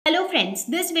friends,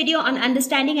 this video on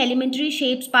understanding elementary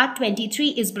shapes part 23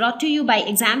 is brought to you by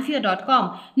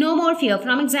examfear.com. No more fear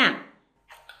from exam.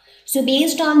 So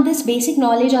based on this basic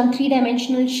knowledge on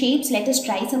three-dimensional shapes, let us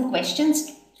try some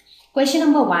questions. Question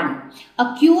number 1.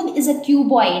 A cube is a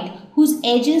cuboid whose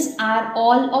edges are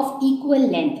all of equal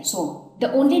length. So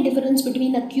the only difference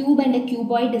between a cube and a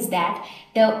cuboid is that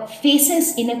the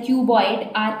faces in a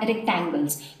cuboid are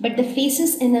rectangles, but the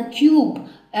faces in a cube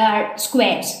are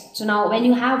squares. So now when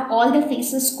you have all the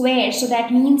faces squares, so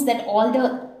that means that all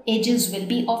the edges will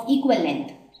be of equal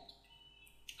length.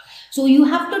 So you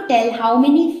have to tell how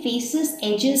many faces,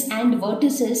 edges and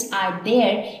vertices are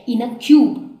there in a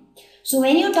cube. So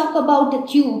when you talk about a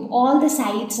cube, all the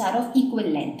sides are of equal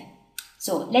length.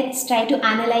 So let's try to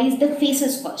analyze the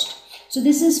faces first. So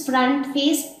this is front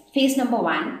face, face number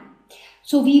 1.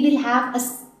 So we will have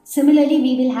similarly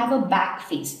we will have a back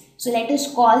face. So let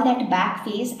us call that back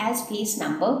face as face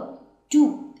number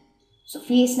 2. So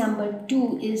face number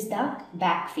 2 is the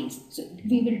back face. So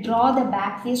we will draw the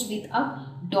back face with a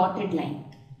dotted line.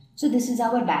 So this is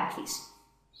our back face.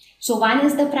 So 1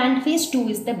 is the front face, 2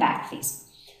 is the back face.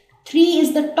 3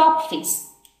 is the top face.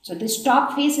 So this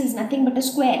top face is nothing but a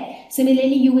square.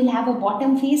 Similarly, you will have a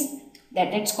bottom face,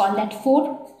 let's call that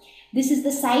 4. This is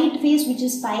the side face, which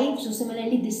is 5. So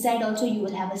similarly, this side also you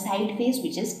will have a side face,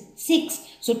 which is 6.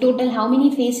 So total how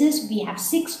many faces? We have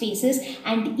 6 faces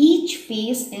and each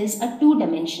face is a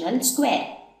 2-dimensional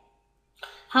square.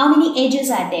 How many edges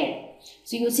are there?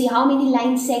 So you see how many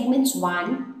line segments?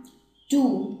 1,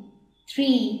 2,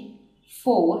 3,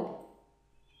 4,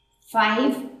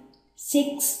 5,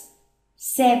 6,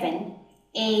 7,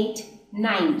 8,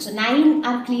 9. So 9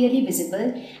 are clearly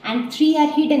visible and 3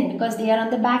 are hidden because they are on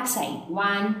the back side.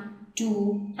 1,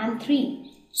 2 and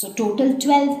 3. So total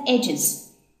 12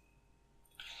 edges.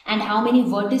 And how many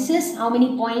vertices? How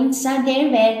many points are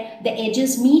there where the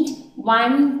edges meet?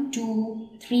 1, 2,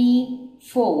 3,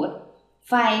 4,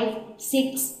 5,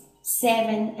 6,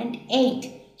 7 and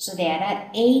 8. So there are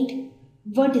 8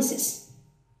 vertices.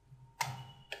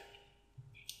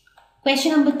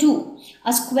 Question number 2.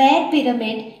 A square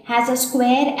pyramid has a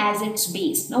square as its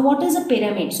base. Now what is a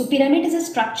pyramid? So pyramid is a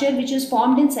structure which is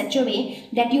formed in such a way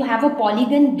that you have a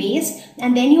polygon base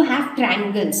and then you have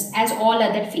triangles as all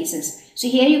other faces. So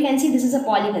here you can see this is a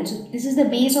polygon. So this is the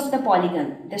base of the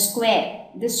polygon, the square.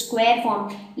 This square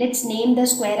form, let's name the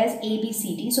square as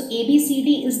ABCD. So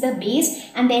ABCD is the base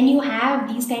and then you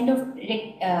have these kind of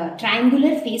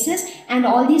triangular faces and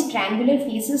all these triangular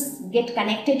faces get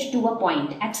connected to a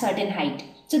point at certain height.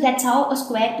 So that's how a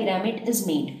square pyramid is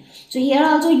made. So here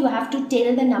also you have to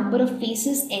tell the number of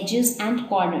faces, edges and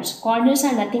corners. Corners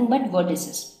are nothing but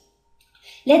vertices.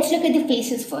 Let's look at the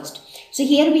faces first. So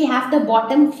here we have the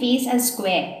bottom face as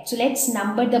square. So let's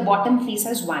number the bottom face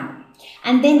as 1.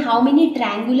 And then how many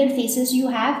triangular faces you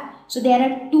have? So there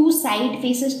are 2 side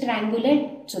faces triangular.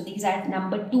 So these are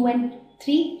number 2 and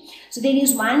 3. So there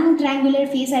is one triangular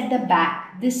face at the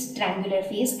back. This triangular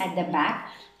face at the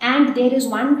back. And there is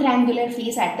one triangular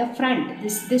face at the front.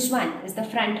 This one is the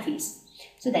front face.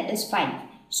 So that is 5.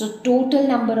 So total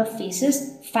number of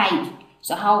faces 5.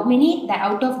 So how many?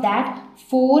 Out of that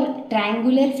 4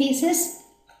 triangular faces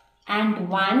and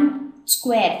 1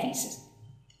 square faces.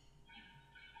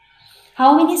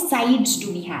 How many sides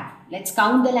do we have? Let's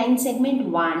count the line segment.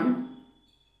 1,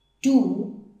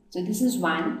 2. So this is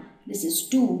 1. This is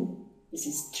 2. This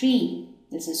is 3.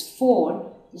 This is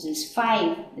 4. This is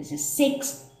 5. This is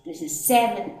 6. This is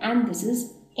 7 and this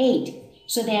is 8.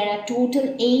 So there are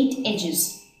total 8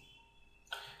 edges.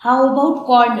 How about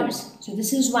corners? So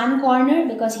this is one corner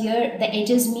because here the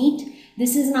edges meet.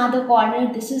 This is another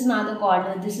corner, this is another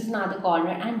corner, this is another corner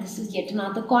and this is yet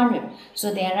another corner.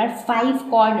 So there are 5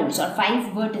 corners or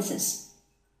 5 vertices.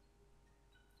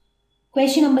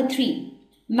 Question number 3.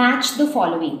 Match the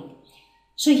following.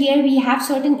 So here we have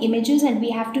certain images and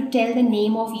we have to tell the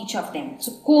name of each of them.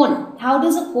 So cone. How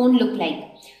does a cone look like?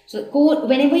 So cone,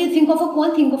 whenever you think of a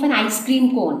cone, think of an ice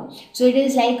cream cone. So it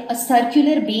is like a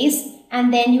circular base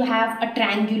and then you have a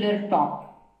triangular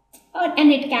top.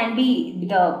 And it can be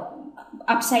the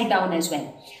upside down as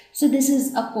well. So this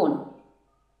is a cone.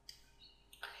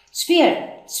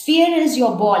 Sphere. Sphere is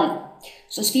your ball.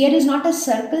 So sphere is not a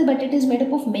circle but it is made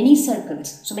up of many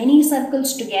circles. So many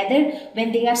circles together,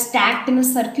 when they are stacked in a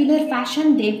circular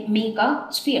fashion, they make a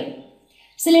sphere.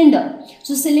 Cylinder.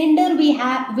 So cylinder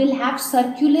will have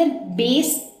circular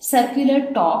base,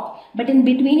 circular top, but in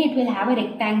between it will have a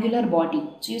rectangular body.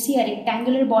 So you see a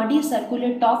rectangular body,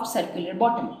 circular top, circular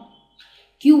bottom.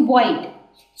 Cuboid.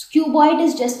 So cuboid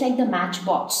is just like the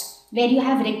matchbox where you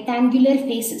have rectangular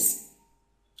faces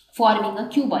forming a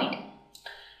cuboid.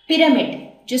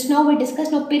 Pyramid. Just now we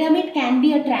discussed, now pyramid can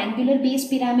be a triangular base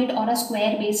pyramid or a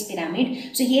square base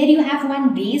pyramid. So here you have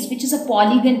one base which is a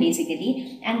polygon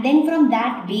basically, and then from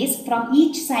that base, from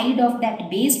each side of that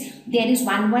base, there is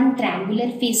one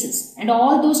triangular faces, and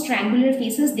all those triangular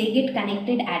faces, they get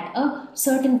connected at a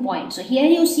certain point. So here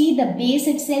you see the base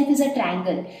itself is a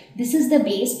triangle. This is the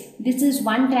base, this is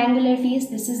one triangular face,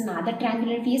 this is another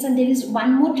triangular face, and there is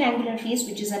one more triangular face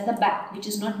which is at the back, which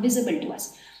is not visible to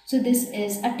us. So this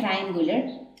is a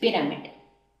triangular pyramid.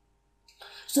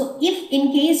 So if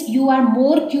in case you are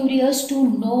more curious to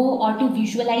know or to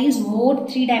visualize more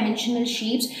three-dimensional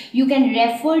shapes, you can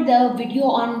refer the video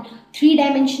on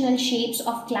three-dimensional shapes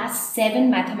of class 7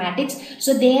 mathematics.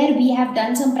 So there we have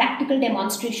done some practical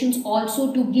demonstrations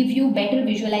also to give you better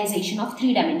visualization of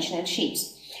three-dimensional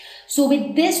shapes. So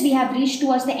with this, we have reached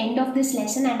towards the end of this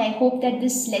lesson, and I hope that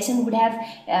this lesson would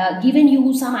have given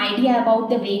you some idea about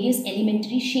the various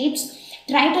elementary shapes.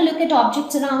 Try to look at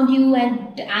objects around you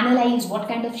and analyze what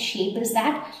kind of shape is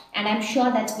that, and I'm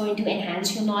sure that's going to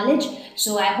enhance your knowledge.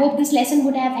 So I hope this lesson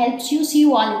would have helped you. See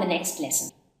you all in the next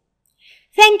lesson.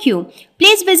 Thank you.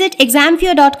 Please visit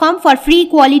examfear.com for free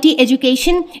quality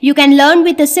education. You can learn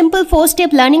with a simple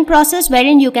 4-step learning process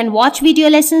wherein you can watch video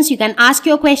lessons, you can ask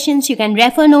your questions, you can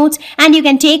refer notes, and you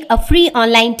can take a free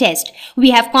online test.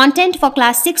 We have content for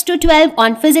class 6 to 12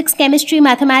 on physics, chemistry,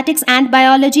 mathematics, and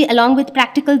biology along with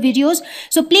practical videos.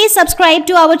 So please subscribe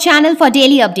to our channel for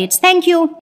daily updates. Thank you.